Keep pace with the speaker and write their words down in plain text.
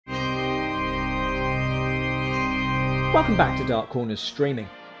Welcome back to Dark Corners Streaming.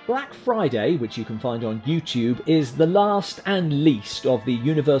 Black Friday, which you can find on YouTube, is the last and least of the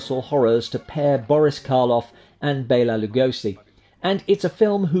Universal horrors to pair Boris Karloff and Bela Lugosi. And it's a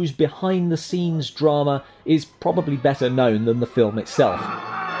film whose behind-the-scenes drama is probably better known than the film itself.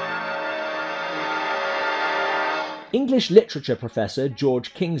 English literature professor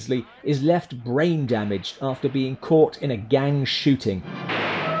George Kingsley is left brain-damaged after being caught in a gang shooting.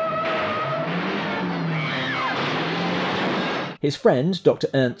 His friend, Dr.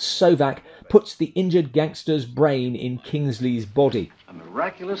 Ernst Sovac, puts the injured gangster's brain in Kingsley's body. A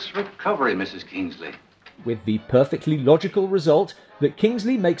miraculous recovery, Mrs. Kingsley. With the perfectly logical result that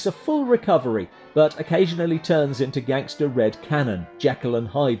Kingsley makes a full recovery, but occasionally turns into gangster Red Cannon, Jeckll and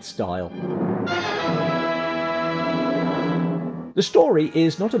Hyde style. The story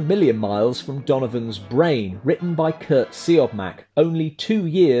is not a million miles from Donovan's Brain, written by Kurt Siodmak, only 2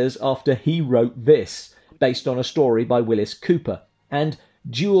 years after he wrote this, based on a story by Willis Cooper, and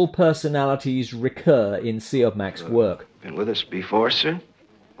dual personalities recur in Siodmak's work. Been with us before, sir?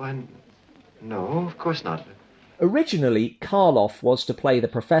 Why, no, of course not. Originally, Karloff was to play the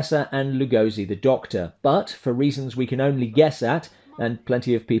Professor and Lugosi the Doctor, but for reasons we can only guess at, and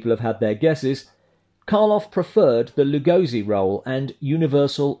plenty of people have had their guesses, Karloff preferred the Lugosi role, and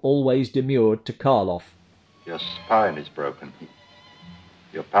Universal always demurred to Karloff. Your spine is broken.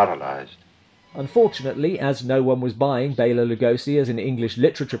 You're paralyzed. Unfortunately, as no one was buying Bela Lugosi as an English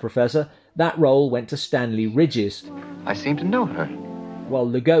literature professor, that role went to Stanley Ridges. I seem to know her. While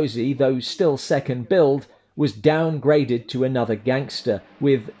Lugosi, though still second billed, was downgraded to another gangster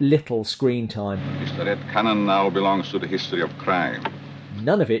with little screen time. Mr. Red Cannon now belongs to the history of crime.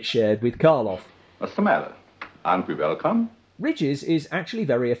 None of it shared with Karloff. What's the matter? Aren't we welcome? Ridges is actually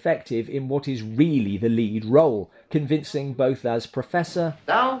very effective in what is really the lead role, convincing both as Professor...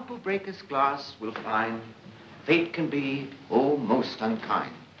 Thou who breakest glass will find fate can be, oh, most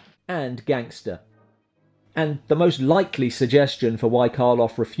unkind. ...and gangster. And the most likely suggestion for why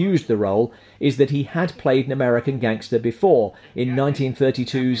Karloff refused the role is that he had played an American gangster before, in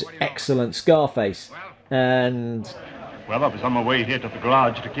 1932's excellent Scarface. And... Well, I was on my way here to the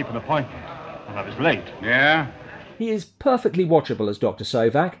garage to keep an appointment, and I was late. Yeah? He is perfectly watchable as Dr.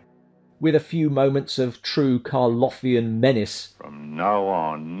 Sovac, with a few moments of true Karloffian menace. From now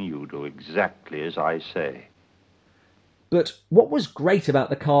on, you do exactly as I say. But what was great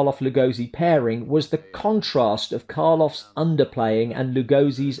about the Karloff-Lugosi pairing was the contrast of Karloff's underplaying and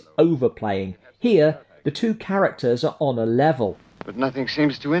Lugosi's overplaying. Here, the two characters are on a level. But nothing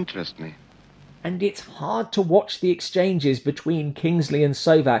seems to interest me. And it's hard to watch the exchanges between Kingsley and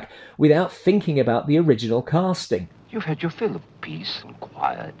Sovac without thinking about the original casting. You've had your fill of peace and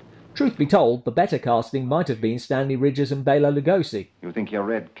quiet. Truth be told, the better casting might have been Stanley Ridges and Bela Lugosi. You think you're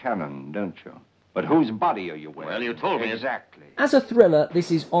Red Cannon, don't you? But whose body are you wearing? Well, you told me. Exactly. As a thriller, this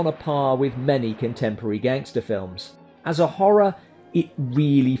is on a par with many contemporary gangster films. As a horror, it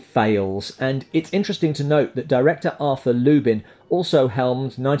really fails, and it's interesting to note that director Arthur Lubin also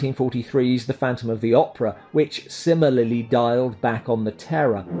helmed 1943's The Phantom of the Opera, which similarly dialed back on the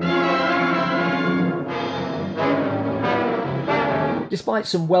terror. Despite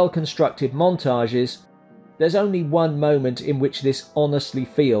some well-constructed montages, there's only one moment in which this honestly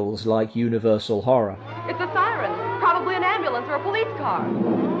feels like Universal horror. It's a siren, probably an ambulance or a police car.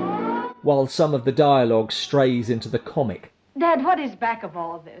 While some of the dialogue strays into the comic. Dad, what is back of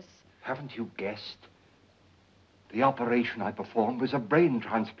all of this? Haven't you guessed? The operation I performed was a brain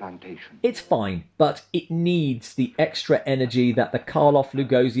transplantation. It's fine, but it needs the extra energy that the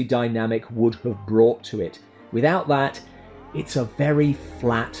Karloff-Lugosi dynamic would have brought to it. Without that, it's a very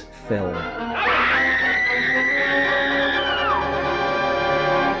flat film.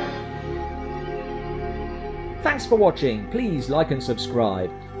 Thanks for watching. Please like and subscribe.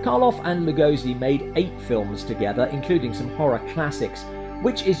 Karloff and Lugosi made 8 films together, including some horror classics.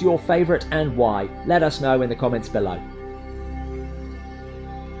 Which is your favourite and why? Let us know in the comments below.